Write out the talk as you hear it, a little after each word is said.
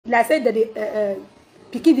like I said that the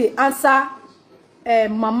pikin they answer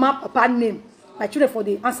mama papa name. My children for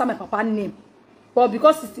they answer my papa name. But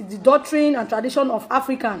because it's the doctrine and tradition of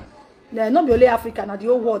African, not be only African, na the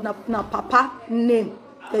whole world, na papa name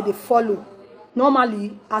that they follow.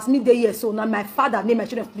 Normally, as me dey here, so now my father name my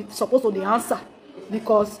children supposed to the answer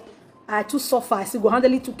because I too suffer. I still go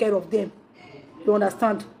handle it, took care of them. You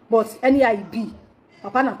understand? But anyhow it be,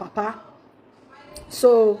 papa na papa.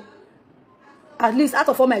 So at least out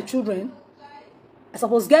of all my children, I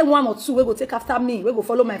suppose get one or two we go take after me, we go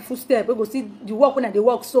follow my footsteps, we go see the work when I dey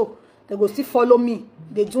work, so they go still follow me.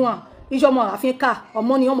 They do one. If you want Africa or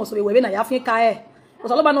money almost we na Africa eh.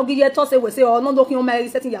 Because all about no give to say we say oh no dokin o marry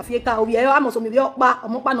setting Africa. We here almost me be opa,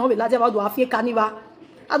 omo pa no be laje about Africa ni ba.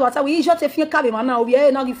 Ado ata we just Africa be man na we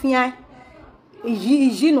here no give fian.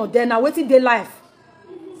 Iji no then na wetin dey life.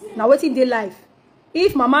 Na wetin dey life.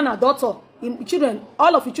 If mama na doctor, children,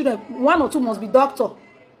 all of the children, one or two must be doctor.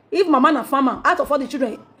 If mama na farmer, out of all the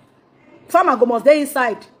children, farmer go must dey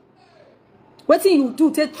inside. Wetin you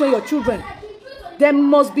do take train your children. There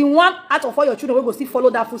must be one out of all your children wey go still follow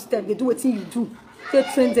that footstep. They do wetin you do.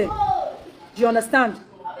 Take train them. Do you understand?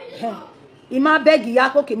 Ima beg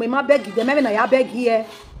ya okay, ima beg them. Maybe na ya beg here.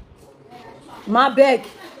 Ma beg.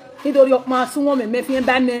 Nítorí ọ̀pọ̀ àti wọn me fi ń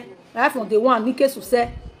bá mi. Right from day one, ní case say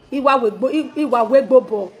iwa we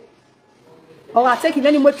gbobo. Or I take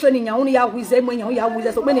any more training ya only ya wize mo ya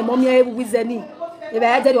wize so many mommy e wize ni. E ba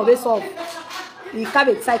ya dey solve. I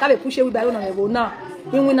kabe push we by on level now.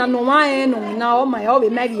 In we na no one no na all my all be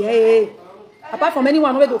marry eh. Apart from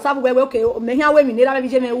anyone we do travel where okay, me here we need have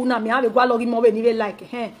me una me have go log mo we ni like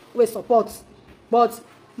we support. But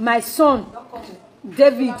my son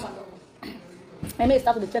David, I may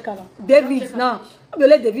start to check out. David now. I be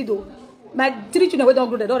let David oh. My 3 children we don't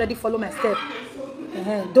grow, they don't already follow my step.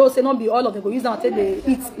 Those say not be all of them go use and take they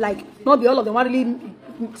eat like not be all of them want really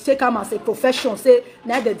take them as a profession. Say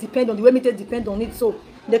now they depend on the way me they depend on it, so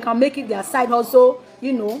they can make it their side also,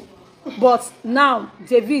 you know. But now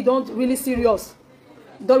David don't really serious.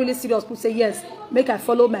 Could say yes. Make I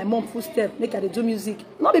follow my mom footsteps. Make I do music.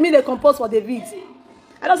 Not be me they compose for David.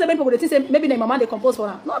 I don't say many people they think say maybe my mama they compose for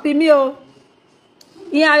her. Not be me oh.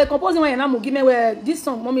 Yeah, I compose when you give me where this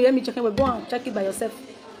song, mommy, let me check it. Go and check it by yourself.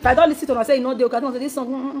 If I don't listen to it, I say, you know, I don't say this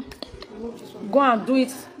song. Go and do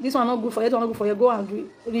it. This one not good for you. This one not good for you. Go and do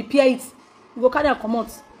it. Repair it. You go carry and come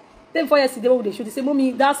out. Then before yesterday, when they shoot, they say,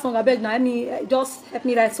 mommy, that song I beg now. Just help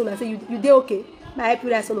me write solo. I say, you did okay. I help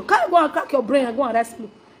you write solo. Can't go and crack your brain and go and write solo.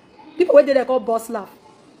 People wait there they call boss laugh.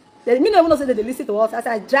 They me never know say they listen to us. As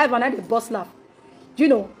I drive and I the boss laugh. Do you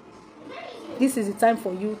know? This is the time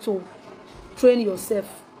for you to train yourself.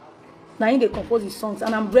 Now he compose his songs,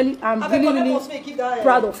 and I'm really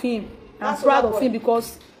proud of him. I'm proud of him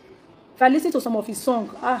because if I listen to some of his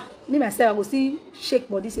songs, me myself I will see shake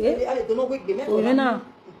body say, oh,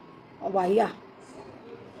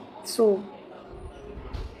 so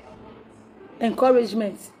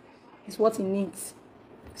encouragement is what he needs.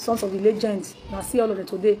 Sons of the legends. Now see all of them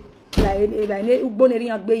today.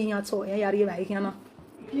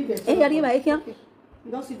 You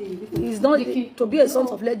don't see the it's not to be a son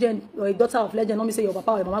of legend or a daughter of legend. Don't me say your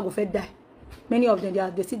papa or your mama go first die. Many of them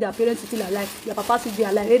they see their parents still alive. Their papa still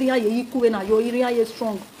alive. Area ye equal na your area ye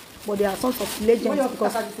strong, but they are sons of legends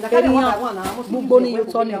because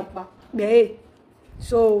area.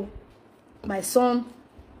 So my son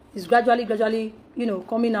is gradually, you know,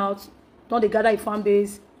 coming out. Don't they gather a fan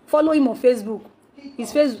base? Follow him on Facebook.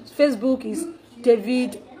 His Facebook is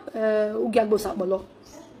David Ugiagbo Sakbolo.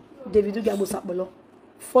 David Ugiagbo Sakbolo.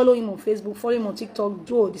 Follow him on Facebook, follow him on TikTok,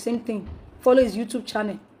 do the same thing. Follow his YouTube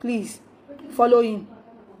channel, please. Follow him,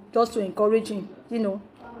 just to encourage him. You know,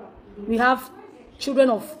 we have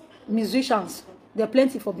children of musicians. There are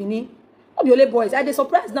plenty for Benin. Not the only boys. I dey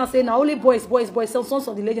surprised now saying now only boys, sons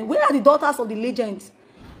of the legends. Where are the daughters of the legends?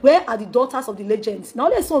 Where are the daughters of the legends? Now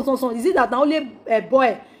only sons. Is it that now only a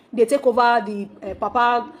boy they take over the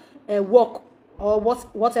papa work or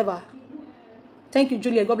whatever? Thank you,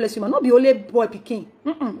 Julia. God bless you, man. Not be only boy pikin.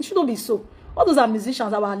 It shouldn't be so. All those are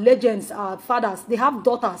musicians, our legends, our fathers. They have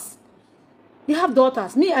daughters. They have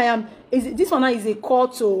daughters. Me, I am. This one is a call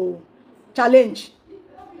to challenge.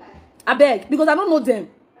 I beg because I don't know them.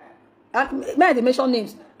 May they mention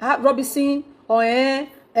names? I have Robinson or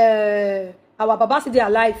our Baba City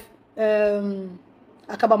alive.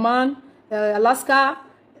 Akabaman, Alaska,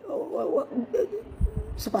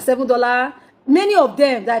 Super $7. Many of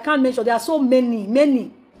them that I can't mention, there are so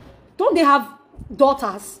many. Don't they have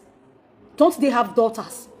daughters? Don't they have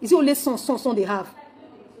daughters? Is it only son they have?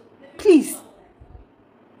 Please,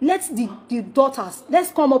 let the daughters,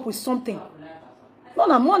 let's come up with something.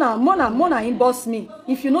 Mona inbox me.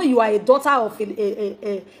 If you know you are a daughter of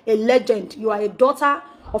a legend, you are a daughter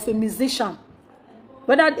of a musician.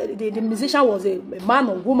 Whether the musician was a man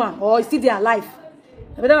or woman, or is still there alive,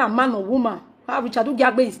 whether a man or woman, Richard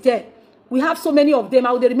Ugagbe is there. We have so many of them.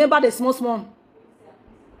 I would remember the small.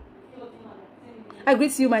 I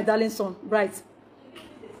greet you, my darling son. Right.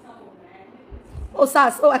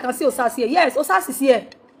 Osas. Oh, I can see Osas here. Yes, Osas is here.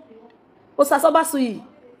 Osas Obasui.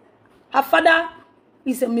 Her father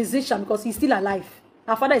is a musician because he's still alive.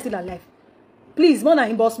 Her father is still alive. Please, Mona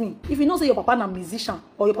inbox me. If you know say your papa is a musician,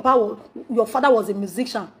 or your father was a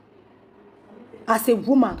musician, as a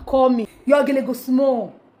woman, call me. Your gele go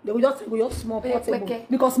small. They will just go small portable.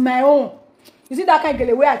 Because my own. You see that kind of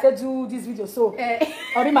gele where I tell you this video so.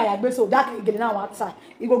 Already my agbe so that kind of gele now outside.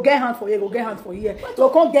 You go get hand for here, go get hand for here. You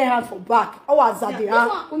can't get hand for back. How was that? This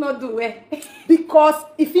one will not do it. Because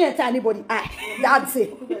if you enter anybody eye, that's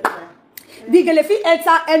it. The gele if you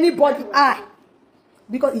enter anybody eye.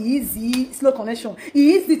 Because easy, slow connection.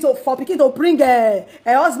 Easy to for pikin to bring a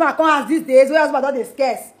husband come as these days where husband don't dey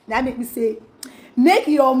scarce. That make me say, make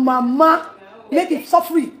your mama make it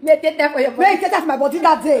suffer. Make it take for your body. Make it take for my body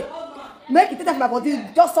that day. Make it take for my body.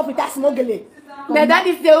 Just suffer that small gele. My dad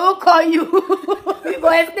is the who call you. You go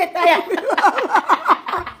and stay tired.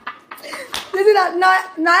 This is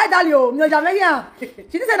na Dalio. No Jamaican.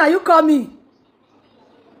 She said now you call me.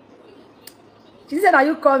 She said now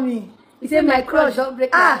you call me. He said my crush don't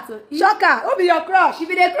break my heart. Shocker. Who be your crush? If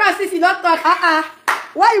you dey crush, since you don't talk.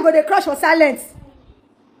 Why you go dey crush for silence?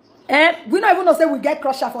 We don't even know say we get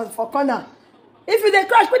crusher for corner. If you dey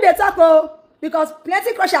crush, put the talk because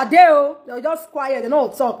plenty crusher there they'll just quiet, they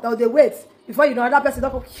don't talk, they'll wait before you know another person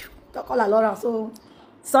talk all along. So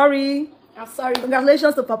sorry. I'm sorry.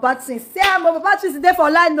 Congratulations to Papa Twins. Say Papa Twins is there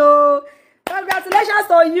for line no. Congratulations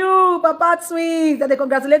to you, Papa Twins. That they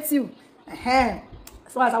congratulate you.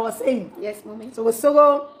 So as I was saying, yes, mommy.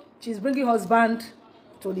 Soghosogho, she's bringing husband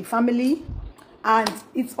to the family, and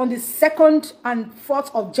it's on the 2nd and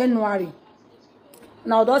 4th of January.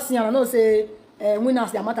 Now, those things I know say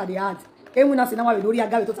winners the matter they had. Winners now we do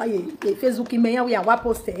again to say Facebook email we are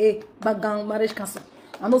post background marriage council.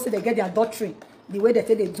 I know say they get their doctrine, the way they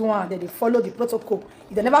say they do and they follow the protocol.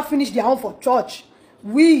 If they never finish their own for church,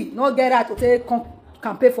 we not get that to take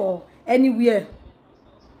campaign for anywhere.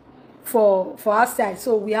 For our side,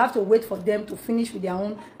 so we have to wait for them to finish with their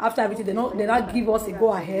own. After everything, they not give us a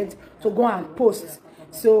go ahead to go and post.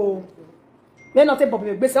 So we're not able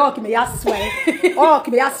to say, oh,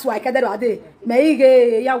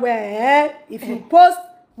 if you post,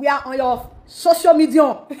 we are on your social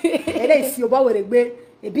media. If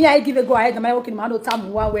I give a go ahead, I'm working my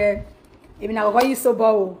time where even I go so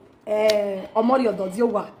bow. I'm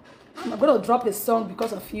going to drop a song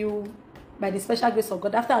because of you. By the special grace of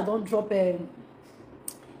God, after I don't drop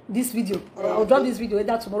this video, I'll drop this video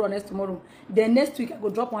either tomorrow or next tomorrow. Then next week I will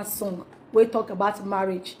drop one song where we talk about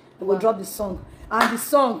marriage. I will drop the song, and the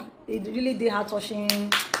song it really did heart touching,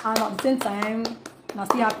 and at the same time, I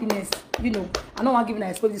see happiness. You know, I don't want to give an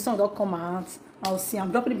explain. The song don't come out. I'll see.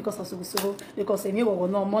 I'm dropping it because of Soghosogho, because if you will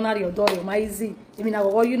not honor your daughter, your easy. I mean,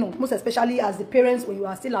 you know, most especially as the parents when you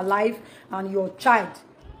are still alive and your child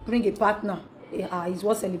bring a partner. Is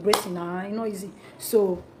what celebrating now, you know, easy.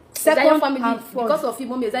 So second family because of you,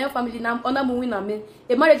 mommy, Zion family now honor me win me.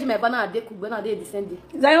 A marriage my banana dey cook when I dey descend.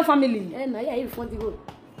 Zion family. Now yeah, you refund the road.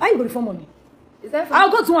 How you go refund money? Is that I'll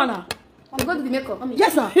go to one now. You go to the makeup.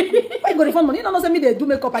 Yes, sir. Why you go refund money? You don't know say me they do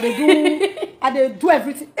makeup, I they do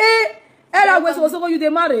everything. Ella we so you dey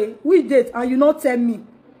marry, we date and you not tell me.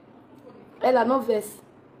 Ella no verse.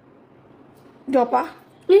 Jopa.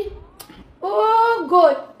 Oh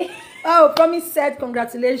God. Oh, promise said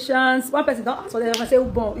congratulations. One person don't ask for them. I say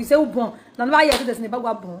bon. You say bon. Now why you say this never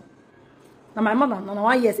go bon. Now my mother now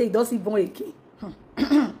why you say it does see bon again.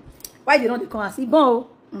 Why they don't come and see bon?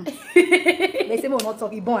 They say more not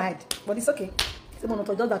talk bon head, but it's okay. Say more not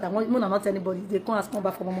talk just that I want not tell anybody. They come ask come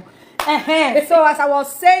back for mama. So as I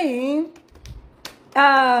was saying,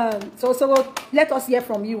 so let us hear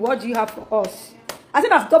from you. What do you have for us? I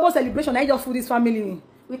think that's double celebration. I just fool this family.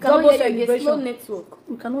 We cannot hear you again. Slow network.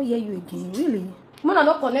 We cannot hear you again. Really? Mona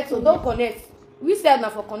not connect, so don't connect. We said now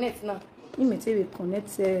for connect now. You may say we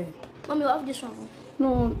connect. Mommy, off this one.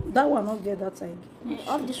 No, that one not get that side.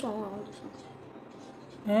 Off this one. Off this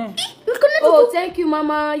one. You connect to thank you,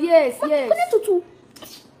 Mama. Yes, yes. Connect to two.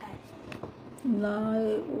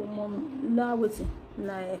 La waiting.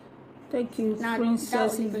 La. Thank you,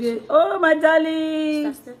 Princess Ivie. Oh, my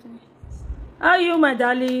darling. How are you, my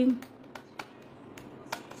darling?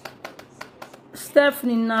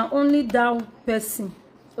 Stephanie, now only that person.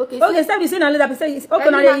 Okay, instead of saying another person, okay,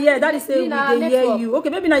 now they hear. That is say they hear you. Okay,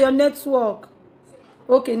 maybe now your network.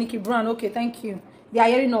 Okay, Nikki Brown. Okay, thank you. They are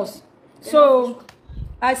hearing us. So,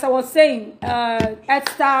 as I was saying,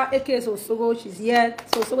 Esther, aka Soghosogho, she's here.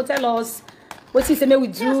 So, Soghosogho, tell us what is we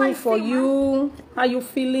do for you. How you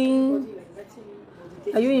feeling?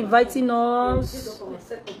 Are you inviting us?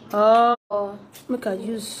 Make I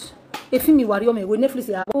use. If me worry me, we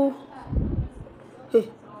Netflix. Oh, hey,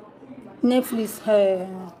 Netflix.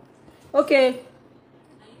 Okay.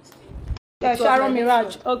 Sharon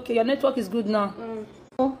Mirage. Okay, your network is good now.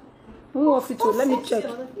 Oh, who off it to? Let me check.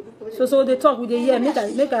 So they talk with the ear. Make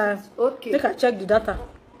I check the data.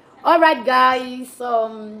 All right, guys.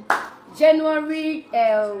 January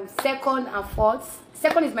 2nd and 4th.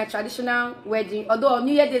 2nd is my traditional wedding. Although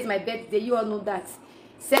New Year Day is my birthday, you all know that.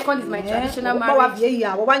 2nd is my traditional marriage.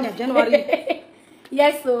 January.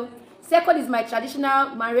 Yes, so 2nd is my traditional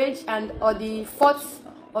marriage, and on the 4th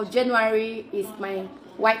of January is my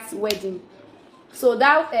white wedding. So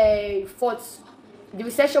that 4th, the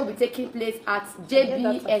reception will be taking place at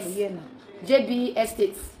JB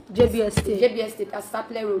Estate at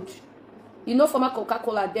Staple Road. You know, former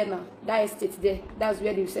Coca-Cola there now. That estate there. That's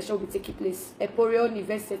where the reception will be taking place. Emporium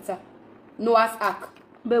Event Center. Noah's Ark.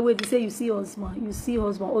 But wait, you say you see husband. You see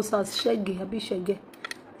husband. Also as shaggy, a bit shaggy.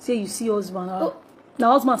 Say you see husband.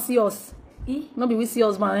 Now husband see us. Maybe we see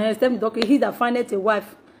husband. Tell me, okay, he that findeth a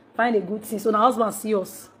wife, find a good thing. So now husband see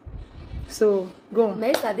us. So go on.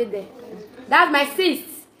 I did there. That's my sis.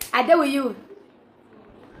 I did with you.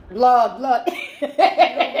 Blood.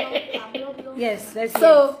 Yes, let's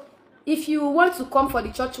so if you want to come for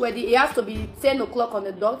the church wedding, it has to be 10 o'clock on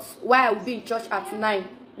the dot. While I will be in church at 9.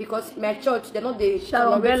 Because my church, they're not the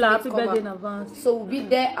happy birthday in advance. So we'll be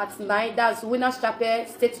there at 9. That's Winners Chapel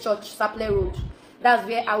State Church, Staple Road. That's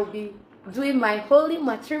where I will be doing my holy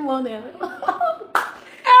matrimonial.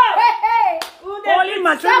 Hey. Holy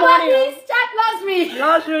matrimonial.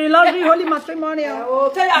 Luxury, holy matrimonial.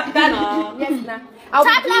 Tell you happy now. Yes, now. I'll be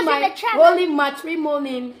doing my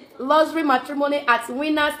holy matrimony at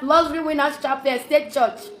Winners Chapel State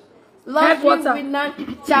Church. Winners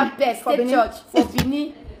Chapel State Church for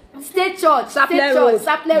Benin. State Church.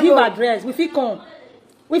 Give address. We fit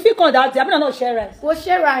come that day. I'm not share rice. We'll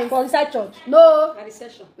share rice. For inside church. No. No,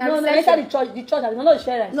 inside the church. I will not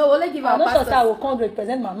share rice. No, only give our pastor. I'm not sure I will come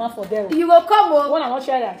represent my mama for there. You will come. When I not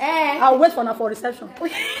share rice. I'll wait for reception.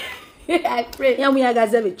 I pray. Yeah, we are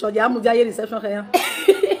guys have a church. I'm going to reception here.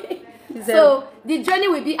 So the journey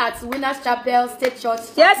will be at Winners Chapel State Church.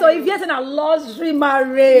 Yes, so if you're in a luxury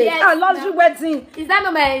marriage, a luxury wedding. Is that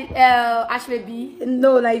not my Ashley B?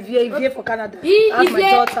 No, like Ivie for Canada. That's my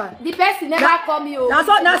daughter. The person never come you. Now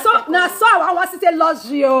so I want to say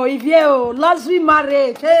luxury, Ivie, luxury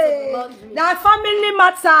marriage. Hey, that family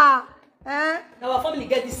matter. Now our family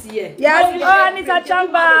get this year. Yes, Anita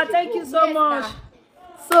Chamba, thank you so much.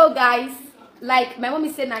 So guys, like my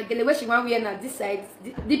mommy said, now where she want wear now this side.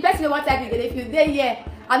 The person want type again. If you there here,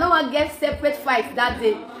 I don't want to get separate fight that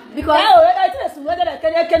day because.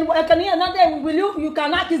 You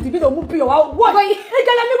cannot kiss the video movie or what? When we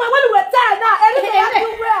were tired now, everything you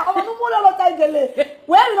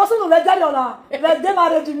where we also know that they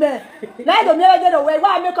married me. Now don't never get away.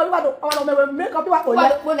 Why make up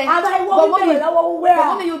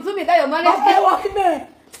mommy, you do me that your marriage.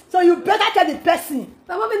 So you better tell the person.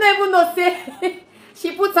 My mommy don't even know say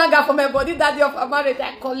she put anger for my body that day of her marriage.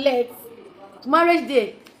 I collect marriage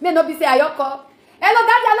day. May not be say Ayoko. Hello,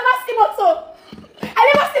 daddy, I never see moto. I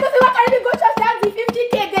never see moto. What can you go church? Daddy,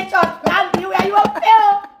 50K day church. Daddy, where you up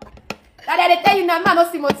there? Daddy, I tell you now, man, no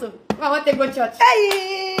see moto. I want to go church.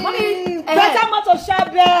 Hey, mommy, better moto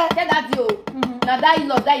sharp. Tell daddy, oh. Now that you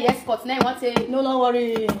love that you export. Now you want to no, don't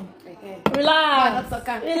worry. Relax.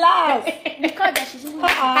 Because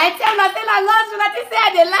I tell myself I love you, I say I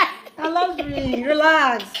dey lie. I love you.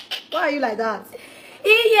 Relax. Why are you like that?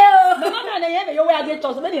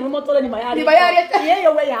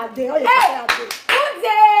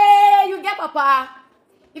 You get Papa.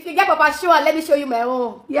 If you get Papa, sure, let me show you my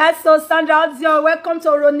own. Yes, so Sandra, welcome to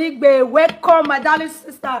Ronigbe. Welcome, my darling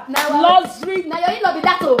sister. Luxury. Now you're in love with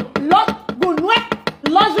that too.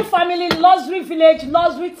 Luxury family, luxury village,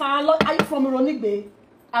 luxury town. Are you from Ronigbe?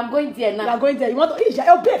 I'm going there now. You are going there. You want to eat?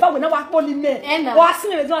 I'll pay if I will never call him there. I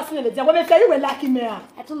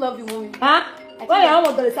too love you, mommy. Huh? I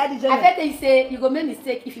bet you say you go make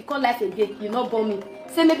mistake if you call life again. You not bomb me.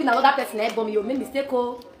 Say maybe another person I bomb you make mistake.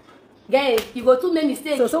 Oh, guy, you go too make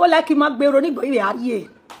mistake. So what like you make be Ronigbe you are here.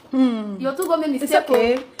 You too go make mistake. It's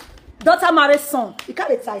okay. Daughter married son. You can't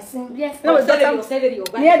be Tyson. Yes. No, daughter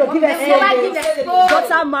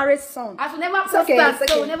married son. I should never post that.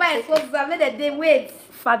 So never expose that. Let the day wait.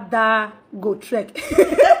 father go trek.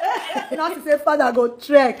 Not to say father go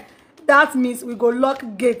trek. That means we go lock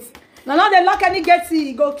gates. Now they lock any gates,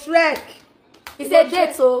 he go trek. It's a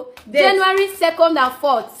date, so January 2nd and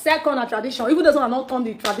 4th. Second and tradition. Even those one are not on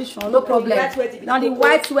the tradition, no problem. Now the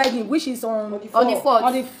white wedding, which is on the 4th.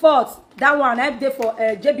 On the 4th. That one I day for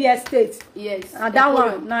JBS State. Yes. And that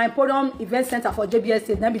one now Emporium Event Center for JBS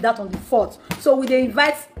State. Then be that on the 4th. So we they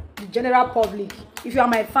invite the general public. If you are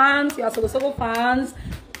my fans, you are Soghosogho fans,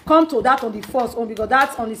 come to that on the 1st one because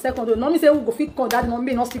that's on the 2nd. Normally say we go fit come that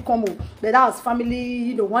may not still come, but that's family.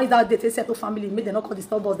 You know, one is that they settle family, make them not call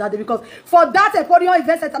disturb us that day because for that Emporium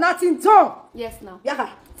Event Center, nothing done. Yes, now.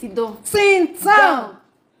 Yeah. Sit down. Sit down.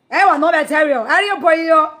 I not material. Are boy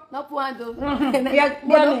yo? Not Puando. Get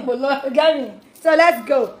me. So let's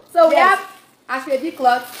go. So we have Ashwebi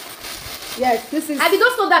cloth. Yes, this is. I did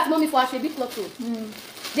not know that mommy for Ashwebi cloth too.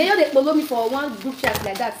 They know they follow me for one group chat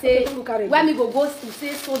like that. Say where me go to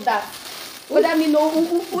say so that. Whether me know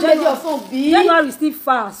who lady or so be. January is still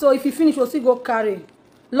far, so if you finish, we'll still go carry.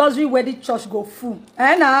 Luxury wedding church go full.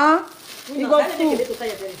 Eh nah? You go full.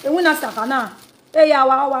 The winner sakana. Hey ya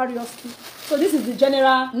warriors. So this is the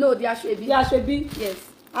general. No, the Ashwebi. The Ashwebi. Yes.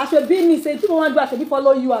 Ashwebi means say people want to do Ashwebi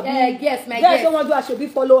follow you. Yes, my guess. Don't want to do Ashwebi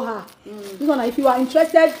follow her. This one, if you are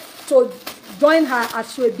interested to join her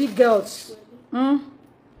Ashwebi girls.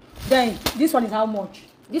 Then this one is how much?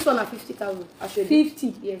 This one is 50,000.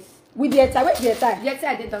 50. Yes. With the attire, wait, the attire. The attire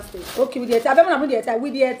I did downstairs. Okay, with the attire. I'm not the attire.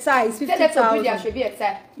 With the attire, it's 50,000.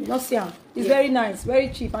 You don't see her. It's very nice, very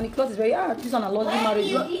cheap, and the cloth is very. This one a luxury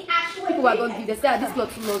marriage. People are going to give. They say this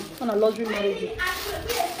cloth too luxury. On a luxury marriage.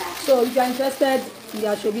 So if you are interested in the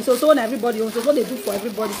Ashwebi, so when everybody owns, so what they do for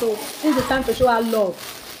everybody. So this is the time to show her love.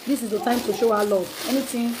 This is the time to show her love.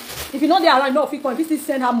 Anything. If you know they are around, no, if you still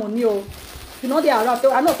send her money, or you know they are around,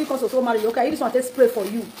 so I know if you come to marry, okay, this one take spray for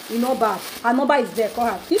you. You know bad. Her number is there. Call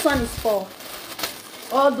her. This one is for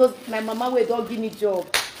all those my mama will don't give me job.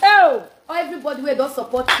 Oh, all everybody will don't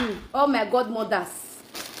support me. All my godmothers.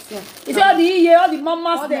 Yeah. He said all the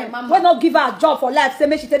mamas them will not give her a job for life. Say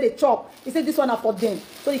make she take the chop. He said this one are for them.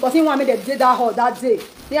 So because he want me to do that hall that day.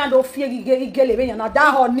 They don't fear now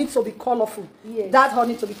that hall needs to be colorful. Yes. That hall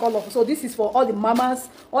needs to be colorful. So this is for all the mamas,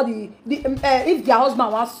 all the if their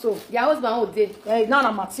husband wants to. Their husband will day. Now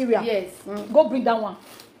a material. Yes. Go bring that one.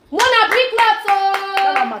 Mona bring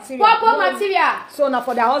that material. Purple material. So now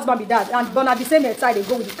for their husband be that. And but at the same side they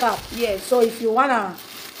go with the cap. Yes. So if you want to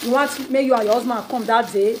make you and your husband come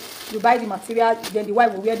that day, you buy the material, then the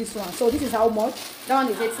wife will wear this one. So this is how much? That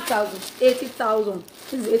one is 80,000. 80,000.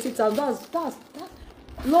 This is 80,000. That's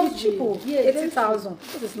not cheap. Yes, 80,000.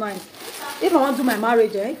 This is nice. If I want to do my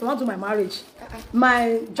marriage,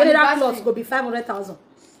 my general clothes will be 500,000.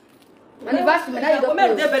 Anniversary, I know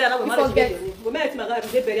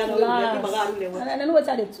what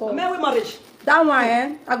they talk. That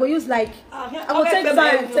one, I go use like I will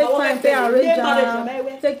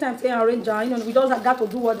take time to arrange. You know, we just got to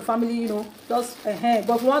do what the family, you know, just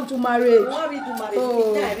but we want to marriage.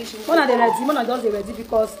 So one of the ready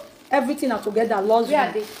because everything are together,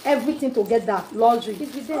 luxury. Everything together, luxury.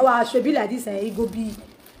 Our should be like this, and it go be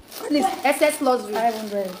at least SS luxury.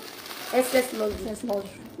 500. SS luxury.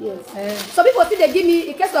 Yes. Some people see they give me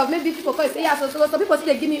in case of maybe people call say yeah. So some people see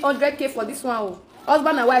they give me 100K for this one. Oh.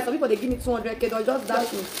 Husband and wife. Some people they give me 200K. They just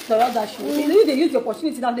dash me. They just dash you. If they use the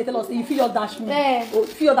opportunity now, they tell us if you just dash me. Or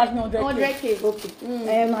if you just dash me 100K. Okay.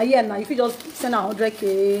 Yeah. Now if you just send a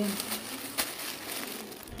 100K.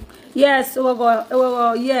 Yes.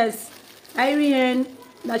 Yes. Irene.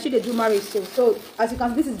 Now she they do marriage so as you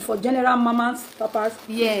can see, this is for general mamas, papas.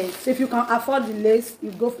 Yes. So if you can afford the lace,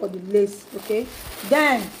 you go for the lace. Okay.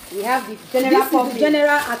 Then we have the general public. The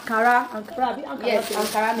general Ankara. Yes,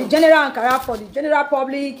 Ankara. The general Ankara for the general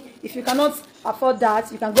public. If you cannot afford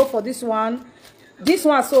that, you can go for this one. This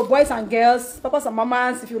one, so boys and girls, papas and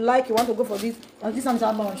mamas, if you like, you want to go for this. And this one's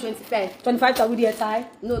how much? 25. 25 with the tie?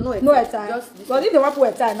 No tie. Just this. But if they want to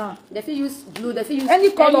put a tie now, they will use blue. They will use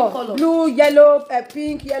any color. Blue, yellow,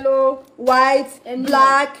 pink, yellow, white,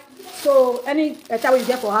 black. So any tie we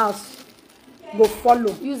get for house, go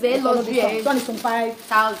follow. Use the luxury. This one is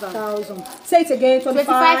 25,000. Say it again.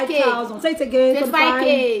 25,000. Say it again.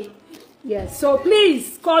 25K. Yes. So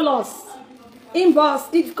please call us. Inbox.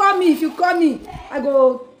 If you call me, I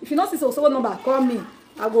go. If you not see Soghosogho number, call me.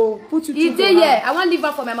 I go put you. It's there. I want to leave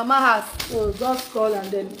her for my mama house. So just call and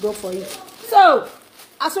then go for it. So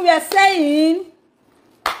as we are saying,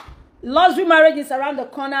 luxury marriage is around the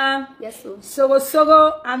corner. Yes, sir.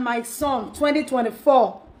 Soghosogho and my son,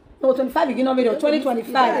 2024. No, 25 beginning video.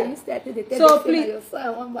 2025. So please,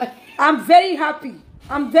 I'm very happy.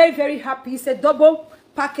 I'm very happy. It's a double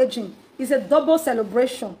packaging. It's a double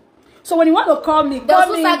celebration. So when you want to call me, say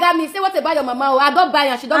what about your mama? I don't buy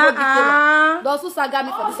and she don't go give you. Those saga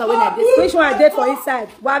me for this one when I did. Which one I did for inside?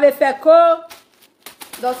 Wabe feko.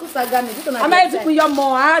 Those saga me. This one I might put your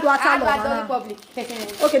more. I do public.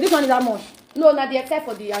 Okay, this one is how much? No, not the except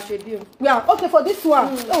for the attribute. Yeah, okay, for this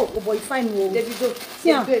one. Oh boy, fine. Davido.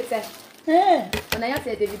 Yeah. Davido except. And I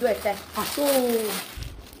say Davido except. So,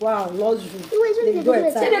 wow, luxury. Davido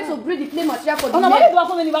except. Say to breed the play material for the. Oh no, why do I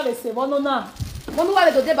come anywhere they say? No, no. Mommy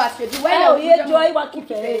want to do attribute. Well, yeah, joy, what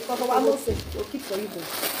keep it? Because I will say, we'll keep for you.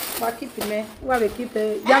 What keep it, man? What we keep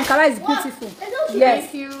it? Yankara is beautiful.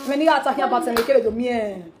 Yes. When you are talking about so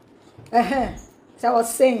I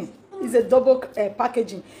was saying, it's a double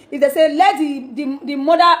packaging. If they say let the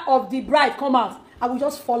mother of the bride come out, I will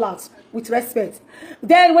just fall out with respect.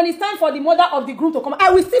 Then when it's time for the mother of the groom to come out,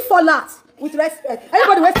 I will still fall out with respect.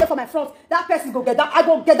 Everybody will stay for my front. That person go get down. I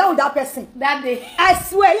go get down with that person. That day. I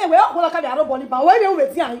swear, yeah, we're all going to come here. But when we were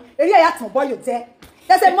there,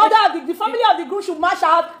 there's a mother of the family of the groom should march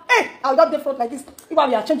out. Hey, I'll just the front like this. If we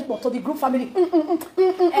are changing to the group family.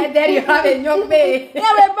 And there you have a young baby.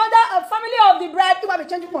 Yeah, we're mother of family of the bride. If we are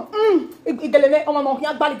changing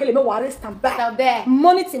to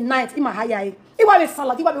money tonight in my high. If I was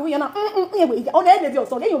salad, if I was on every day,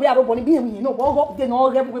 so then you will have money being you know, what they know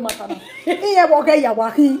every matter. Here, what gay you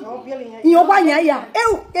are. You're one, yeah.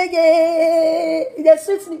 Oh, they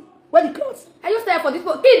suits me. Where the clothes? I used to for this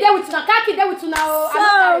book. Keep there with you now. Can't keep there with you now.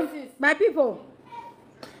 So, my people,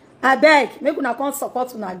 I beg, make una come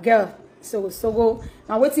support una girl. So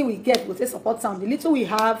now waiting we get, we'll take support some. The little we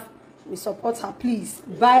have, we support her. Please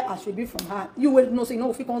buy a tribute from her. You will know, so you know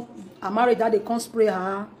if you can't marry that, they can't spray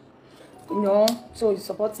her. You know, so you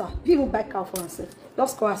support her. People back out for herself.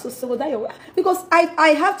 Just call her so that you because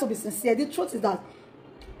I have to be sincere. The truth is that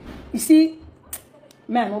you see,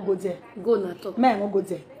 man won't go there. Go now talk. Man won't go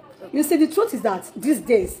there. You see, the truth is that these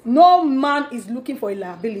days, no man is looking for a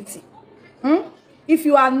liability. If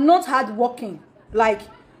you are not hardworking, like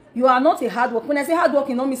you are not a hardworking. When I say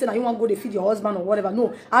hardworking, don't mean that you want to go to feed your husband or whatever.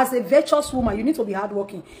 No, as a virtuous woman, you need to be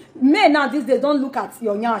hardworking. Men now these days don't look at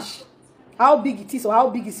your nyash, how big it is or how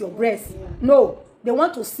big is your breast. Yeah. No, they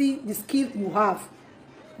want to see the skill you have.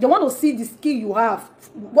 They want to see the skill you have,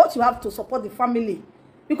 what you have to support the family.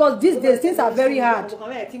 Because these days things are very hard.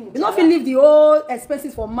 You don't feel leave the whole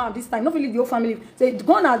expenses for man this time. You don't feel leave the whole family. Say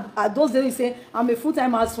gone at those days you say I'm a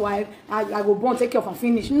full-time housewife. I go born, take care of and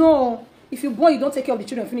finish. No, if you born, you don't take care of the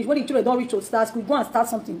children. Finish. When the children don't reach to start school, go and start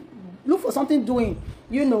something. Look for something doing.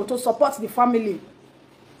 You know, to support the family.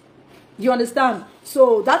 You understand?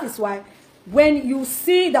 So that is why when you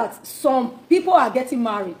see that some people are getting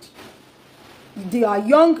married, they are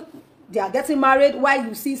young. They are getting married, while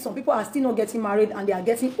you see some people are still not getting married and they are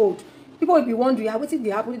getting old. People will be wondering, what did they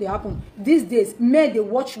happen? These days, men, they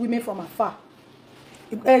watch women from afar.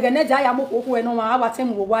 But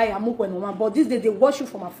these days, they watch you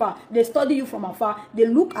from afar. They study you from afar. They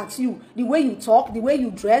look at you, the way you talk, the way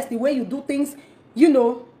you dress, the way you do things. You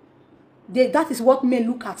know, that is what men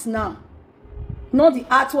look at now. Not the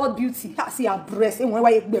outward beauty. See her breast. No,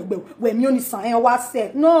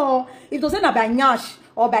 it doesn't about nyash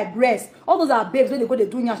or by breast. All those are babes when they go, they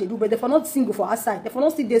do nyash, they do, but they for not single for outside. They for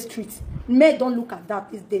not see the streets. Men don't look at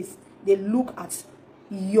that these days. They look at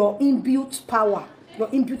your inbuilt power, your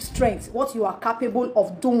inbuilt strength, what you are capable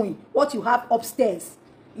of doing, what you have upstairs.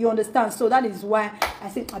 You understand? So that is why I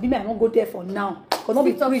say, I won't go there for now. Because not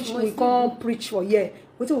be preach, we can't preach for here.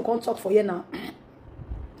 We can't talk for here now.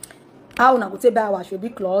 How not go take buy our should be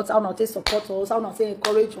clothes, how not take support us, how not take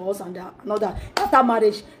encourage us and another. After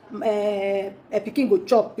marriage, a pikin go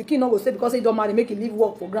chop. Pikin no go say because he don't marry, make it leave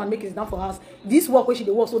work for grand, make it down for house. This work where she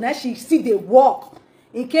dey work, so now she see the work.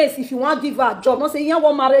 In case if you want give her a job, not say you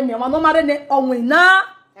want marry me, I want not marry me on winner.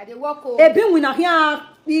 They work. A bin winner here,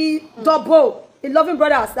 the double, the loving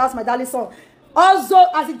brothers. That's my darling son. Also,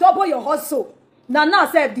 as you double your hustle. Now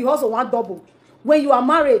said the hustle want double. When you are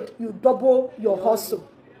married, you double your hustle.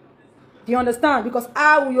 Do you understand? Because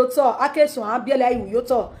I will talk. I can't show I will you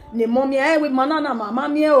talk. Ne mommy with manana mama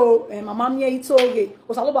me mama me it's okay.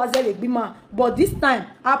 Because I love Azelle Bima. But this time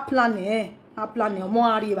I plan more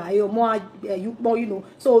arriba more you know.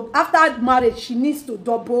 So after marriage, she needs to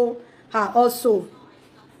double her also.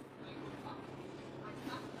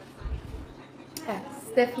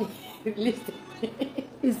 Stephanie,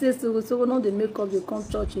 It says so not the makeup you come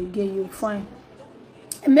church again, you fine.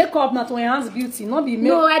 Makeup not to enhance beauty, not be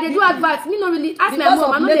makeup. No, I dey do advert. Me no really ask my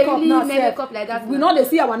mom. I no dey really make makeup like that. We not dey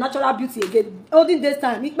see our natural beauty again. Olden days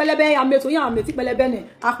time, ikpelebe ya meto ya meti ikpelebe ne.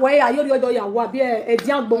 Akwa ya yori odo ya wa bi e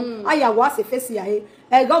dian gbon. Aya wa se face ya e.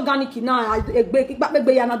 Organic na egbe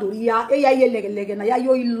ikpapegbe ya na dori ya. E ya ye lege na ya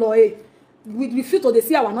yo ilo e. we refuse to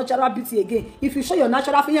see our natural beauty again. If you show your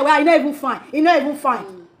natural thing, well, you're not even fine. You're not even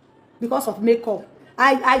fine because of makeup.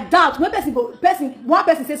 I doubt when one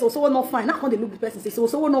person says so not fine. Now when they look the person say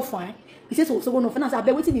so not fine. He says so not fine. I say I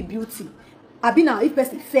bet waiting the beauty. I be now if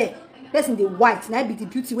person fair, person the white, now be the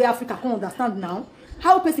beauty where Africa can't understand now.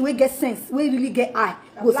 How person will get sense, will really get eye,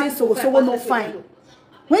 go say so not fine.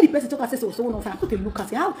 When the person talk and say so not fine, I put a look and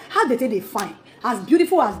say how they say they fine. As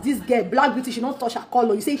beautiful as this girl, black beauty, she don't touch her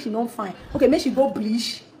color. You say she not fine. Okay, make she go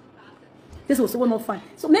bleach. This was so not fine.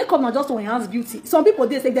 So makeup not just to enhance beauty. Some people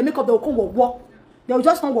they say they makeup they will come work. They will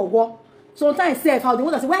just come work. So sometimes say how they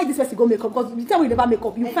want to say why this person go makeup because you tell me you never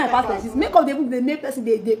makeup you find past like this. Makeup they make person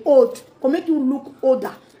they old, can make you look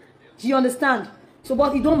older. Do you understand? So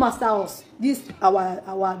but it don't master us. This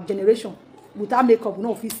our generation without makeup we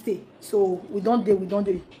no fit stay. So we don't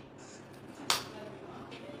do.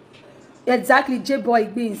 Exactly, J-Boy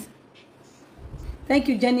Beans. Thank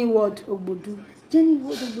you, Jenny Ward Ogbodu. Jenny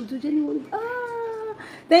Ward. Ah,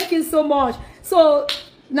 thank you so much. So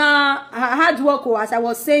now hard work, as I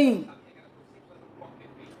was saying.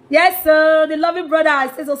 Yes, sir. The loving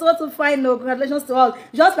brother says also to find no congratulations to all.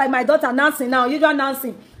 Just like my daughter Nancy now, usual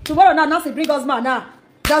Nancy. Tomorrow now Nancy bring us man now.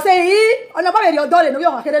 They'll say, on your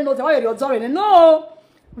daughter, no.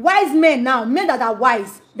 Wise men now, men that are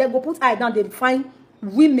wise, they go put eye down, they find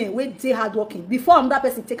women wey dey hard working before another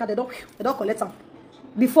person take her they don't collect them.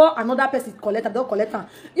 Before another person collect her, they don't collect her.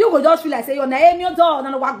 You go just feel like say your name your door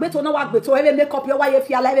no work better every make up your wife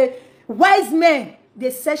feel like wise men they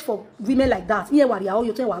search for women like that. Here what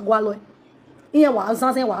you tell wa gwalo here wa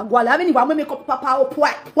zanzen wa gwalo I mean wa make up papa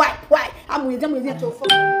why I'm with them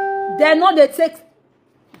they know they take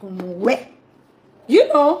where you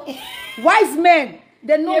know wise men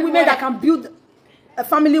they know women that can build a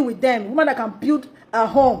family with them, women that can build a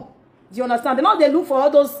home. Do you understand? They now they look for all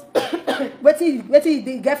those what they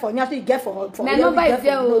get for actually get for no, they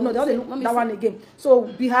only look that one again. So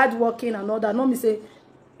be hard working and all that. No me say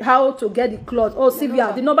how to get the clothes. Oh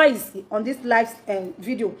Sylvia, the number is on this live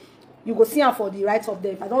video. You go see her for the rights of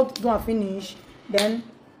them. If I don't do and finish, then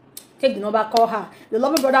take the number, call her. The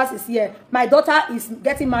loving brothers is here. My daughter is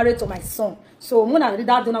getting married to my son. So when I read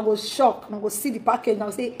that, then I go shock. And I go see the package and I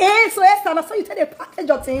go say, hey, so Esther, that's how you take the package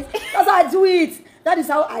of things. That's how I do it. That is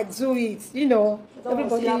how I do it. You know,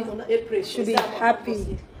 everybody should be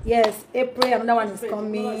happy. Yes, April, another one is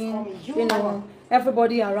coming. You know,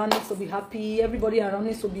 everybody around needs to be happy. Everybody around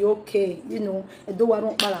needs to be okay. You know, though I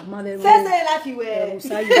don't matter.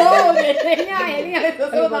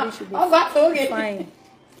 Everybody should be fine.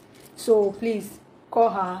 So please call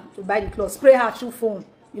her to buy the clothes. Spray her through phone.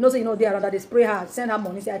 You know, so you know they are that they spray her, send her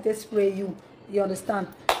money, say I just spray you. You understand?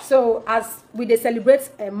 So as we they celebrate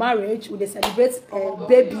a marriage, we they celebrate a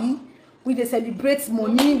baby, we they celebrate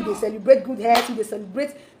money, we they celebrate good health, we they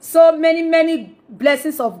celebrate so many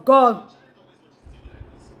blessings of God.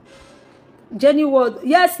 Jenny Ward,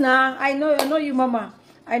 yes, nah, I know you, Mama.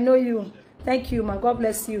 I know you. Thank you, ma. God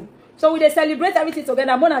bless you. So we they celebrate everything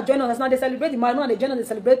together. Mona join us now. They celebrate the man. They join us. They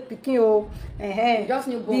celebrate pikin. Oh, just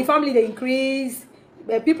the family they increase.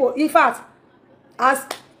 People, in fact, as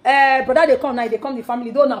brother they come now, they come the family.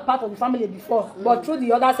 They not part of the family before, but through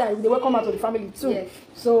the other side, they will come out of the family too. Yes.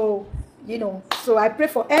 So you know. So I pray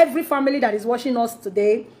for every family that is watching us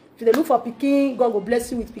today. If they look for pikin, God will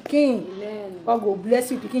bless you with pikin. Amen. God will bless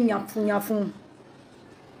you pikin yafun.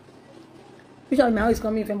 Which one of my house is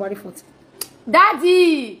coming February 14th?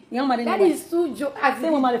 Daddy! Daddy is too joke. Say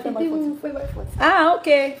February 14th. Ah,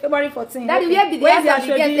 okay. February 14th. Daddy, where be the house of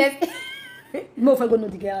the girl? No, if I go know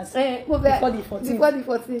the girls. Before the 14th. Before the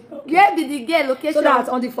 14th. Okay. Where be the girl location? So that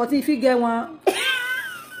on the 14th, if you get one,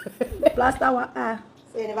 plaster one.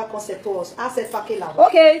 So you never concept us. I said fakela.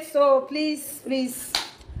 Okay, so please.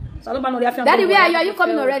 So Daddy, where are you? Are you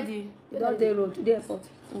coming already? Don't they road to the airport?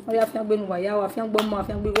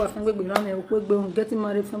 Getting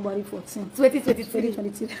married February 14th.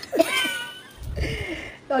 2022.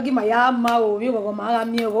 Don't give my yama. You go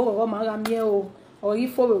marry or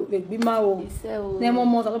if for the bima o. Nemo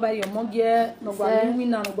mo talk about your mogie, no gwale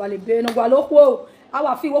wina, no gwale be, no gwalo ko.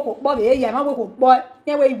 Our fee work boy, eh, ya ma work boy.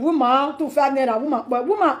 Yen we woman, 2-5 naira woman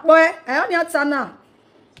boy. I only at sana.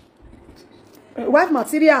 Wife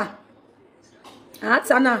material. At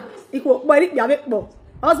sana. Iko boy ri ya make bo.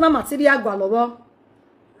 Husband material gwalo.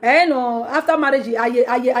 Eh no, after marriage I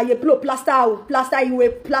plaster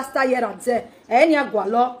you plaster here and there. Eh nya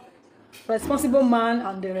gwalo. Responsible man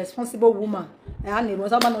and the responsible woman. And it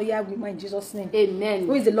was about no year with in Jesus' name. Amen.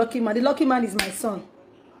 Who is the lucky man? The lucky man is my son.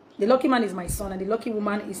 The lucky man is my son, and the lucky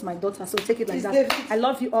woman is my daughter. So take it like that. David. I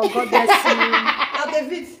love you all. God bless you.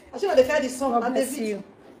 David. I should have the song. God bless you.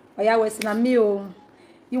 Oh yeah, we're seeing me.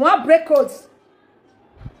 You want break codes?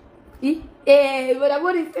 But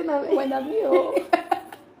Boris say na when I'm here.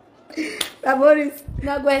 Boris.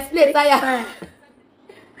 Now go explain tire.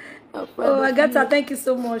 Oh, Agatha, thank you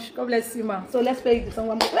so much. God bless you, ma. So let's play the song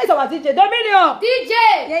one more. Where's our DJ? Dominion! DJ!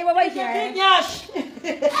 Yeah, you were here.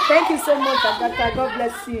 Thank you so much, Agatha. God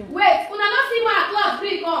bless you. Wait, una not see my club,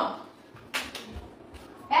 please come.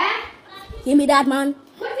 Eh? Give me that, man.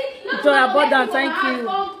 Joy Abundant, thank you.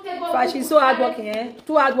 But she's so hardworking, eh?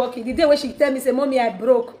 Too hardworking. The day when she tell me, say, Mommy, I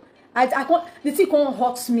broke. I can't, the thing can't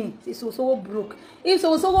hurt me. She's so broke. If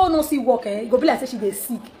Soghosogho no see work, eh? Go be like say she dey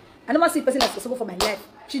sick. I never see a person like Soghosogho for my life.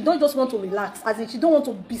 She don't just want to relax, as in she don't want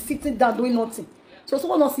to be sitting down doing nothing.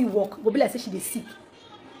 Soghosogho no see work. Go be like say she dey sick.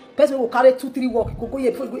 Person will carry 2-3 work. Go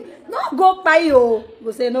here before you go. No go buy you.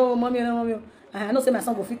 Go say no, mommy, no, mommy. I know say my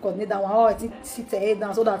son go fit coordinate that one. Oh, I think sit her head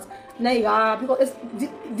down so that now you are, because it's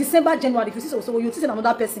December, January. If you see Soghosogho, you see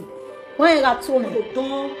another person. When you got told me,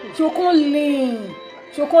 she will come lean.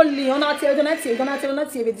 She will come lean.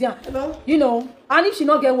 You know, and if she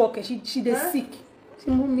not get work, she dey sick. She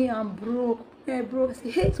mommy, I'm broke. Yeah, broke. I say,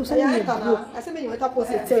 hey, so sorry, I'm broke. I said, when you enter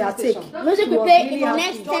post it, Take. Music prepare in the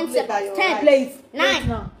next 10 seconds. 10, Play it.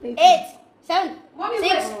 9, 8, 7,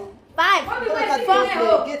 6, 5,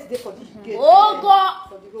 4. Get there for the gate. Oh, God.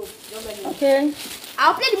 For the road. Okay.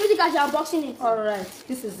 I'll play the music as you're unboxing it. All right.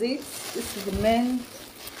 This is it. This is the man.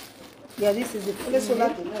 Yeah, this is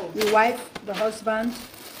the wife, the husband.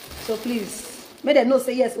 So please, may them know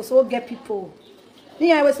say yes. Also get people.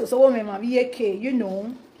 You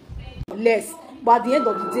know, less. But at the end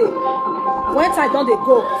of the day, when time don't they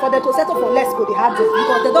go for them to settle for less, go they hard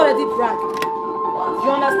because they don't already brag.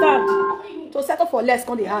 You understand? To settle for less,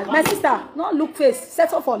 go they hard. My sister, not look face,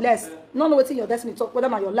 settle for less. Not know what's in your destiny. Talk whether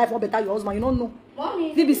your life won't better your husband. You don't know.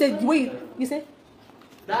 Mommy. They say the way you say.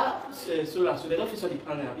 That solar, so they don't feel the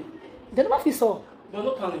panel. They never feel so. They're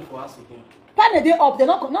not planning for us again. Panel they up. They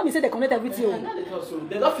not be say they connect everything.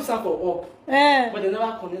 They don't feel for up. But they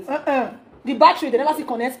never connect. The battery they never see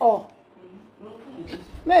connect up.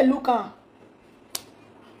 May look at.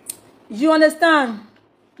 You understand?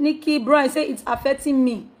 Nikki Brian say it's affecting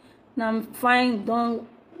me. Now I'm fine. Don't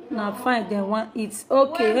now fine. Then want it.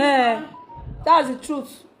 Okay. Yeah. That's the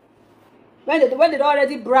truth. When they don't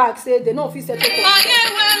already brag, say they know if you settle for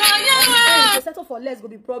to settle for less go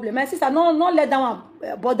be problem. My sister, no let that one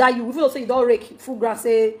bother you. If you also you don't rake full grass,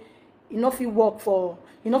 say you know if you work for,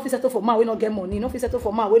 you know if you settle for man, we not get money. You know if you settle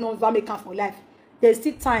for man, we not ever make up for life. There's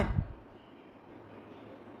still time.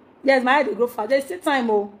 Yes, my head will grow fast. There's still time.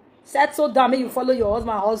 Oh, settle down. Make you follow your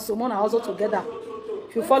husband also, man and also together.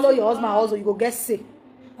 If you follow your husband also, you go get sick.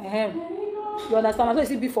 You understand? I don't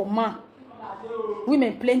see be for man.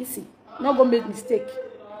 Women plenty. Not gonna make mistake.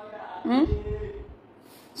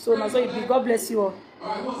 So now so it be. God bless you all.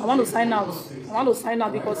 I want to sign out.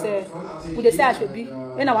 Because would they say I should be?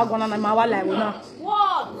 When I was going on my life, we know.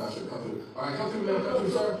 What?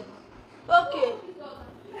 Okay.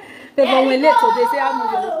 They go when late, so they say I'm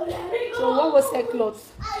moving. So one go sell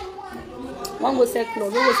clothes. One go say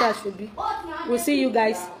I should be. We'll see you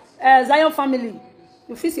guys. Zion family,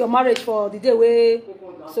 you fix your marriage for the day where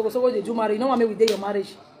Soghosogho they do marry. You know what I mean with day your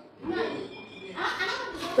marriage.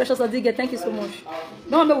 Precious Odige, thank you so much.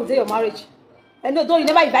 No one will do your marriage. And no, you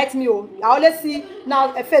never invite me. Oh, I always see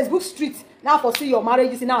now a Facebook street. Now for see your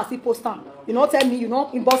marriage, now I see post time. You know, tell me, you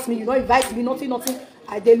know, inbox me, you know, invite me, nothing.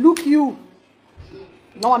 They look you.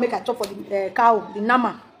 Now I make a chop for the cow, the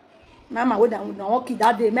nama. Nama, when I walk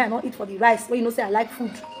that day, man, I don't eat for the rice. When you know, say I like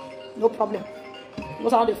food, no problem.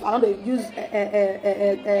 Because I don't use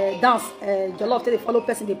dance, jollof till they follow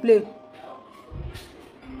person they play.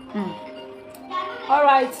 All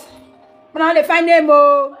right. But now they find name,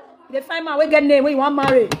 oh. They find man, we get name when you want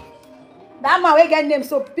marry. That man, we get name,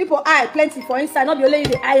 so people eye plenty for inside, not be only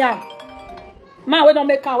the eye am. Man, we don't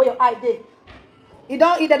make count where your eye dey. They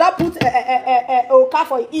don't put a car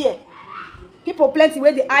for your ear. People plenty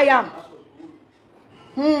where the eye am.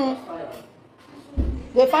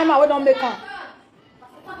 They find man, we don't make count.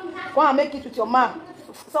 Go and make it with your man.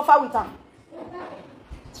 Suffer with her.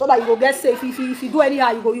 So that you go get safe. If you do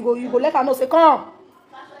anyhow, you go let her know. Say, come.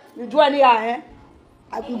 You do anyhow, eh?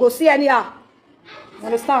 You go see anyhow. You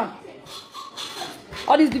understand?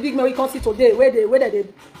 All these big men we can see today, where they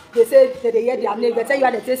say that they hear their name, they tell you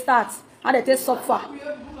how they start, how they suffer.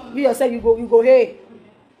 You yourself, you go hey.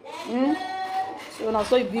 So now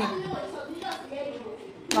so it be.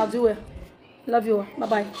 Now do it. Love you. Bye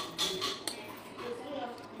bye.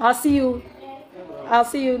 I'll see you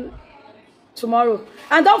tomorrow.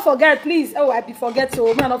 And don't forget, please. Oh, I forget.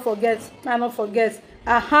 So may I not forget.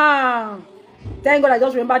 Thank God I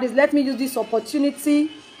just remember this. Let me use this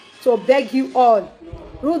opportunity to beg you all.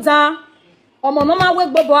 Ruda. Omo no ma we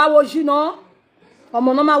gbobo awoji no.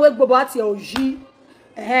 Omo no ma we gbobo ati oji.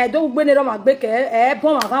 Don't go near my baker,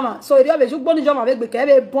 bomb my grandma. So if you have a joke, bonny job, my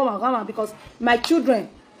baker, bomb my grandma because my children,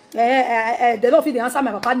 they don't feel the answer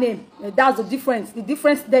my papa name. That's the difference. The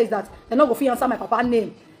difference there is that they not go feel answer my papa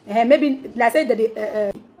name. Maybe like I said that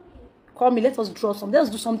they call me. Let us draw some. Let's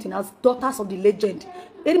do something as daughters of the legend.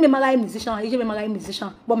 They remember like musician. I remember like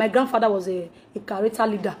musician. But my grandfather was a character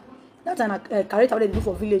leader. That's a character they do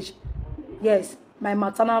for village. Yes, my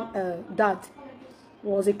maternal dad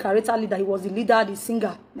was a character leader. He was the leader, the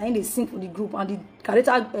singer. Now they sing for the group and the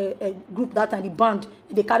character group that time, the band,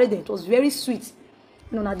 they carried them. It was very sweet.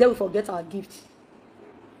 You know, now there we forget our gift.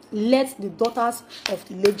 Let the daughters of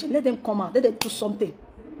the legend, let them come out. Let them do something.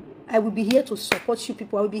 I will be here to support you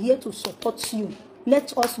people. I will be here to support you.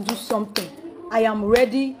 Let us do something. I am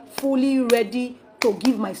ready, fully ready to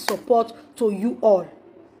give my support to you all.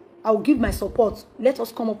 I will give my support. Let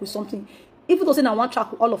us come up with something. If it doesn't have one track,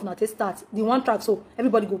 all of Nate start. The one track, so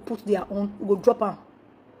everybody go put their own, go drop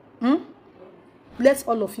them. Let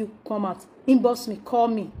all of you come out. Inbox me, call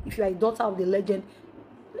me. If you are a daughter of the legend,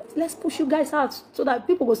 let's push you guys out so that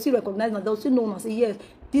people will still recognize and they'll still know and say, yes,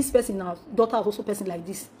 this person now, daughter is also a person like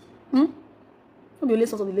this. Not be only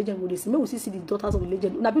sons of the legend will they see. Maybe we see the daughters of the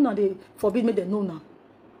legend. Now they forbid me they know now.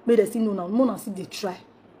 May they still know now. More now see they try.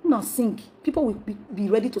 Now sing. People will be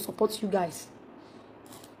ready to support you guys.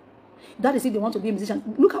 That is if they want to be a musician.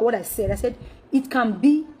 Look at what I said. I said it can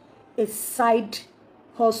be a side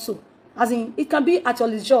hustle. As in, it can be at your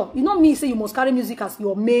leisure. You know me say you must carry music as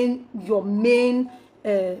your main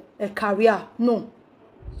career. No.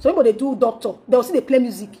 So when they do doctor, they'll see they play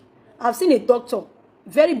music. I've seen a doctor,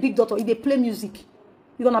 very big doctor, if they play music.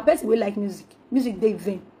 You're gonna person will like music. Music they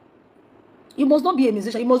vain. You must not be a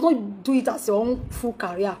musician. You must not do it as your own full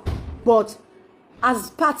career. But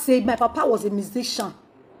as Pat said, my papa was a musician.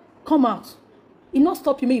 Come out. It not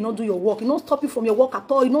stop you, may you not do your work. It not stop you from your work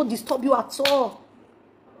at all. It not disturb you at all.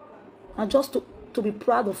 And just to be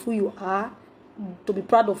proud of who you are, to be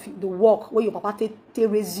proud of the work where your papa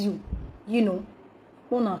raise you, you know,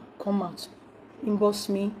 wanna come out, inbox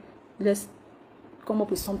me, let's come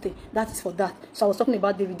up with something. That is for that. So I was talking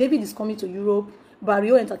about David. David is coming to Europe.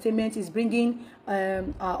 Barrio Entertainment is bringing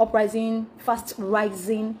uprising, fast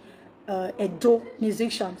rising Edo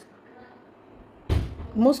musicians.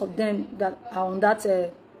 Most of them that are on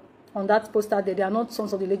that poster there, they are not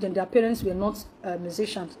sons of the legend. Their parents were not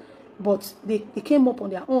musicians, but they came up on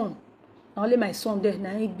their own. Now only my son there,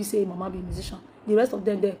 now he be say mama be musician. The rest of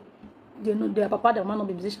them there, they know their papa, their mama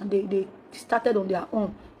be musician. They started on their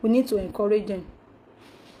own. We need to encourage them.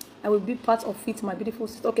 I will be part of it, my beautiful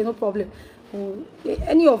sister. Okay, no problem.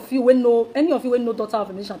 Any of you will know daughter of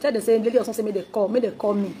a musician. Tell them say lady or something, may they call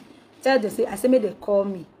me. Tell them say I say may they call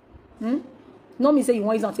me. Not me say you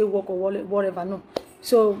want to say work or whatever. No.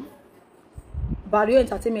 So Barrio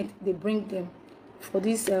Entertainment, they bring them for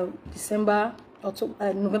this December,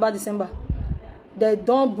 November, December. They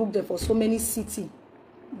don't book them for so many cities.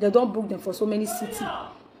 They don't book them for so many cities.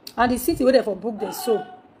 And the city where they for book them. So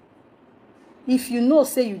if you know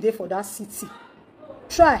say you there for that city,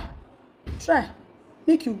 try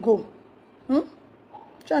make you go.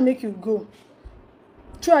 Try make you go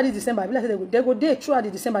throughout this December. They go there throughout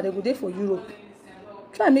the December. They go there for Europe.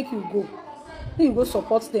 Try make you go. Make you go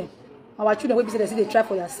support them. Our children will be say they try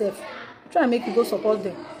for yourself. Try and make you go support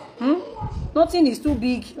them. Nothing is too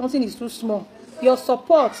big, nothing is too small. Your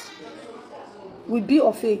support will be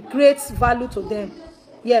of a great value to them.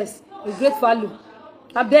 Yes, a great value.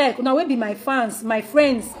 I beg, now will be my fans, my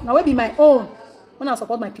friends, now will be my own. When I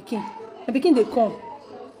support my pikin. My pikin they come.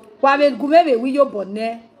 Wa be gumebe wi yo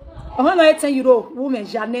bonne. O ha na 10 euro woman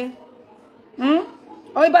jane.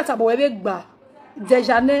 O iba ta bo we be gba. De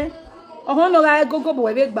jane. O ha no ga gogo bo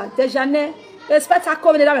we be gba. De jane. The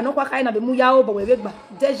spectacle that we no kwa kai na be mu yawo bo we be gba.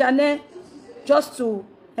 De jane. Just to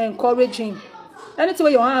encourage him. Anything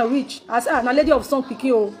where your hand reach, as na lady of song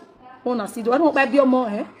pikin o. O na see do. I don't buy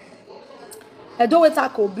biomo I don't wait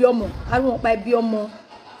tackle biomo. I don't buy biomo.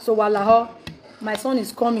 So wahala, my son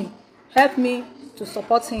is coming. Help me to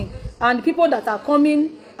support him. And the people that are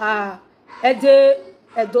coming are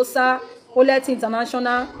Edosa, Olet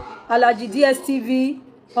International, Alaji DSTV,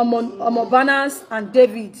 Omobanas, and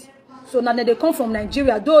David. So now they come from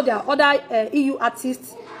Nigeria. Though there are other EU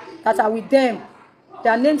artists that are with them.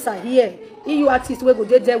 Their names are here. EU artists will go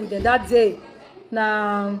there with them that day.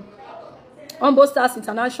 Now, Umbo Stars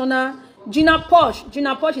International. Gina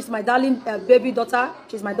Posh is my darling baby daughter.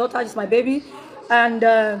 She's my daughter. She's my baby.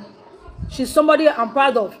 And she's somebody I'm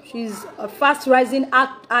proud of. She's a fast rising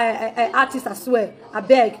artist as well. I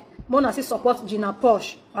beg. Mona see support Gina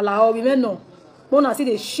Posh. Allah, we may know. Mona see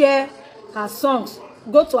they share her songs.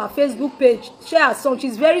 Go to her Facebook page, share her song.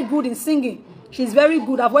 She's very good in singing. She's very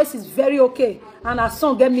good. Her voice is very okay. And her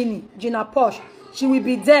song get meaning. Gina Posh. She will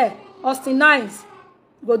be there. Austin Nines.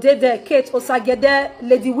 Go there. Kate Osagede,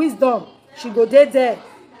 Lady Wisdom. She go there.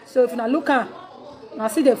 So if you not look at, now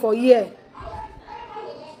see them for a year.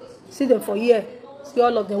 See them for a year. See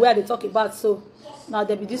all of them where they talk about. So now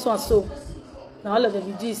there be this one. So now all of them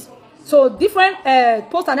be this. So different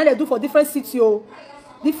posts and then they do for different city. Oh.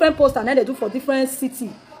 Different poster and then they do for different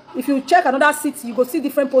city. If you check another city, you go see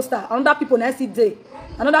different poster. Another people next day.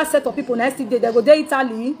 Another set of people next day. They go there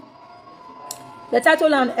Italy. The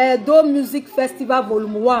title and Edo Music Festival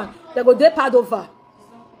Volume 1. They go there Padova.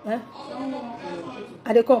 And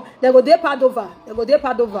they come. They go there Padova. They go there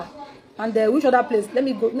Padova. And which other place? Let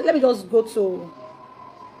me just go to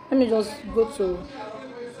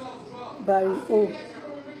Barry O.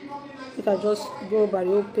 If I just go Barry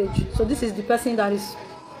O page. So this is the person that is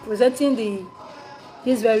presenting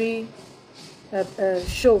this very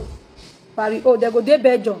show. Barry O. They go there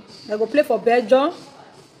Belgium. They go play for Belgium.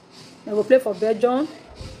 They go play for Belgium.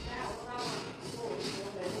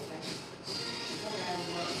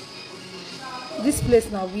 This place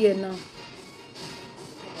now where now?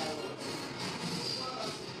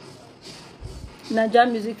 Niger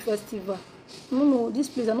Music Festival. No, this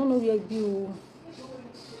place I don't know where it be.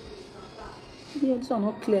 Yeah, this one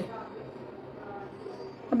not clear.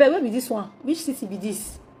 I bet where be this one? Which city be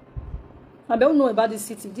this? I bet we know about this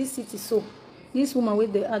city. This city so. This woman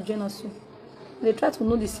with the join us. They try to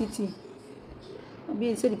know the city. I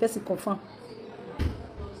be say the person confirm.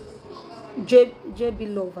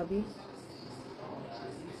 JB Love, abi.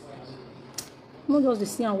 No just the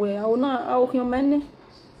same way. I will hear many.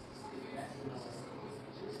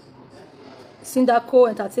 Sindako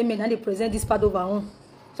Entertainment and they present this part of our own.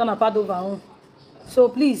 It's not a part of our own. So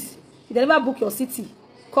please, if you never book your city,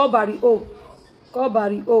 call Barry O. Call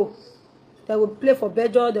Barry O. They will play for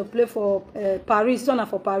Belgium, they'll play for Paris. This one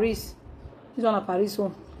for Paris. This one Paris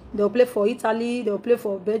one. They'll play for Italy, they'll play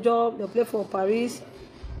for Belgium, they'll play for Paris.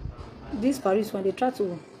 This Paris one, they try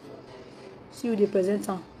to see who they present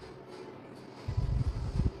on.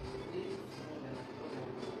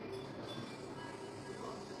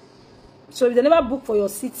 So if they never book for your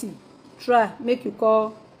city, try make you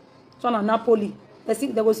call Son Napoli. They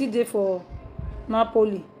go see there for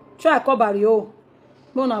Napoli. Try call Barrio.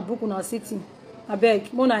 Mona book on our city. I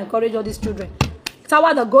beg. Mona encourage all these children.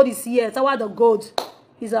 Tower the God is here. Tower the God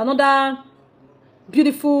is another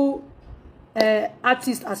beautiful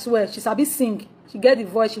artist as well. She's a bit sing. She get the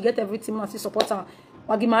voice. She get everything. Man, she support her.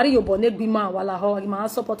 Wagi marry your bonnet bima. Wala ho. Wagi ma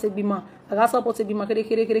support bima. Aga support bima.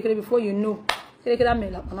 Kere before you know. So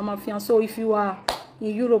if you are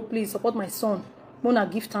in Europe, please support my son. Mona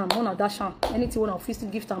gift him, Mona dash him. Anything when I feel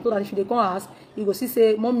gift him, so that if they come ask, you go see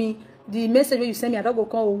say, mommy, the message when you send me, I don't go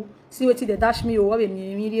call. See what they dash me or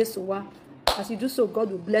so. As you do so,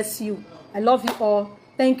 God will bless you. I love you all.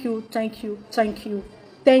 Thank you.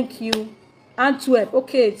 Antwerp.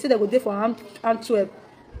 Okay, say they go there for Antwerp.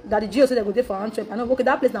 That the Geo said they go there for Antwerp. I know. Okay,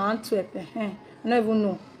 that place now Antwerp. I don't even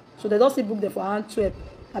know. So they don't say book there for Antwerp.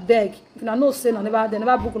 I beg. If you know say they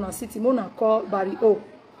never book on a city, Mona call Barry O.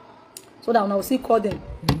 So that when I will see call them.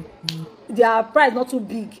 Their price not too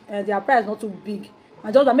big. And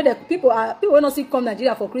just I made the people will not see come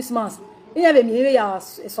Nigeria for Christmas. You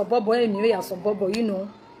know.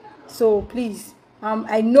 So please.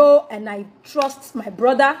 I know and I trust my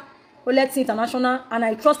brother, Let's International, and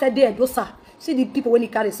I trusted the edosa. See the people when he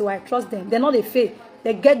carry, so I trust them. They're not a fake.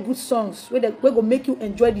 They get good songs where go make you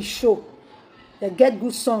enjoy the show. They get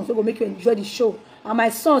good songs where go make you enjoy the show. And my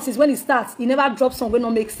son, since when he starts, he never drops song when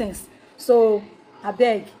no make sense. So I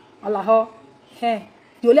beg, Allah, hey.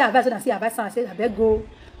 The only advice when I say advice, I say I beg go.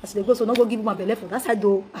 As they go, so not go give him my belly for that side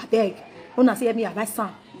though. I beg. When I say me advice,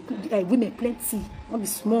 women plenty, not be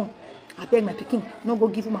small. I beg my pikin, no go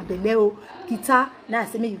give him my belly. Guitar, now I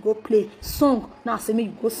say me you go play. Song, now I say me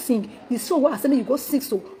you go sing. The song what I say me you go sing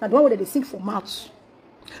so. Now the one where they sing for mouth.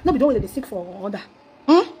 No be the one where they sing for other.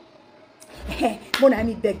 Hey, when I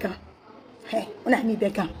need beggar. Hey, when I need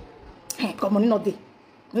beggar. Hey, come on, not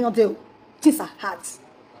there. Things are hard.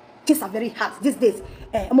 Things are very hard these days.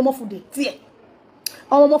 I'm more food day, dear.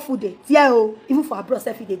 I'm more food day, dear. Oh, even for our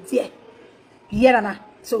brother, selfie day, dear. Yeah, na.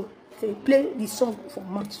 So they play the song for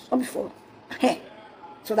months, not before. Hey,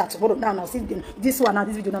 so that's what now. See this one now,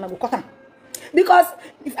 this video now go cut them. Because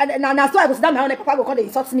if now so I go sit down my own, papa go call they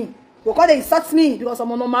insult me. Go call they insult me because I'm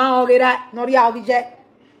no man already. No real object.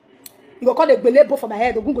 You go call the belebo for my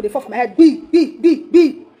head. The gungo they fall for my head. B.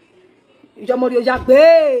 Jamori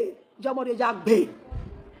Ojagbe.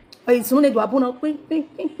 It's only do abuna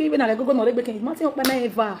when I go no le bekin. Martin o pe me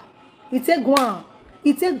eva. Ite guan.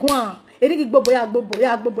 Erigi gbogbo ya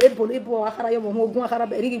ebo akara yo mo ogun akara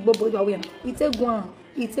be erigi gbogbo do we. Ite guan.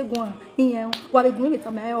 Iyen wa be gun mi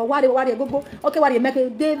tan me o wa re gbogbo. Okay, wa re make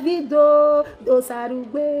Davido do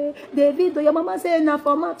sarugbe. Davido your mama say na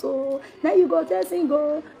formato. Now you go testing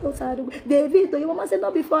go do sarugbe. Davido your mama say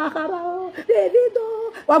no before akara.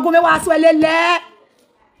 Davido wa gun me wa swelele.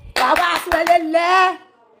 Wa swelele.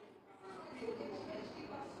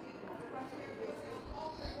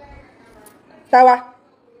 Tawa,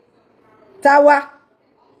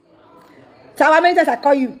 many times I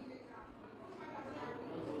call you.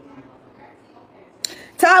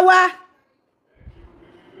 Tawa.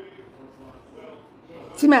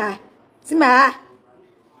 See my eye.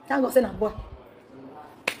 Thank God, say na boy.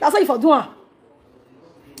 That's what you for doing.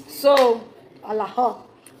 So, wallaho,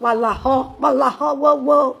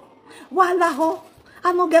 whoa. Wallaho,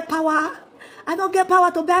 I don't get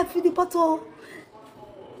power to beg for the bottle.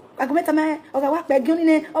 I go meta me o ga wa pe gun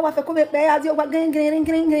ni o wa fe ko be pe azi o wa green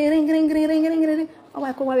o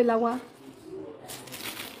wa ko wa be lawa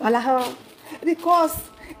wala because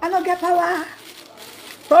I don't get power.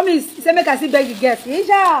 Promise say make I see beg the guest.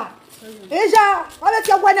 Asia what let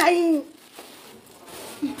your go na yin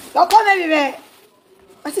don't come me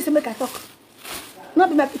I say make I talk. No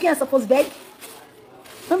be my pikin suppose beg.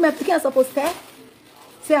 No my pikin suppose tell.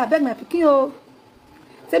 Say I beg my pikin o.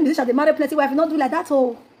 Say musician dey marry plenty wife, not do like that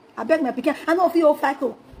o. I beg my pikin. I know feel fight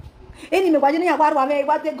o. Any me wa ni agbaru ame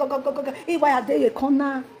wa de go. E wa ya de e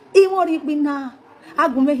kona. E won ri gbina.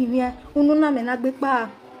 Agunme himi unu na me na gbe pa.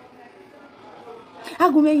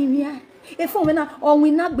 Agunme himi e fun me na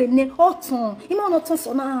ohun na gbe ni otun. I ma no tun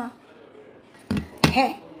so na.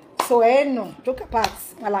 So no. Joke apart.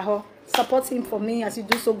 Alaho. Support him for me as you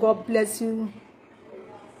do so. God bless you.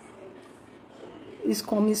 He's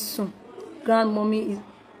coming soon. Grandmommy is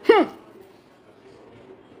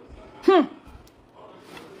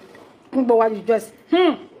But why you just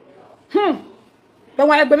But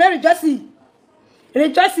why you rejoice?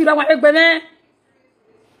 Rejoice ba why you be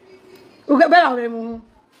o ge bela we mu.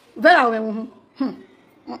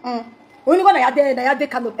 Only when I had the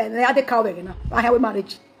kind of I had the cow again. I have a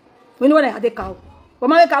marriage. Only when I had the cow. But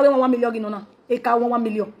my cow 1 million no. A cow 1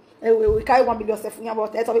 million. We carry 1 million self nya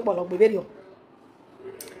but e so people be very.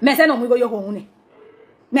 Me say no mu go yo ho ni.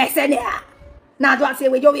 Me say ne na do ase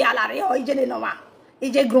we yo we ala re o ije ne no ma.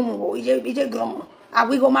 Ije grumu, ije grumu. A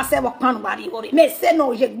we go ma se wo pan bari ori. Me say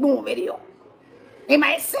no ije gbun very yo. E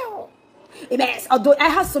my say although I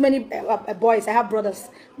have so many boys, I have brothers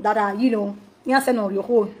that are, you know, I have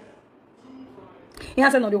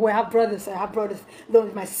brothers. Though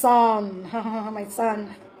my son, my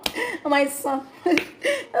son.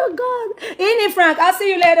 Oh God. Ini Frank, I'll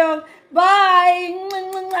see you later. Bye.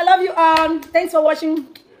 I love you all. Thanks for watching.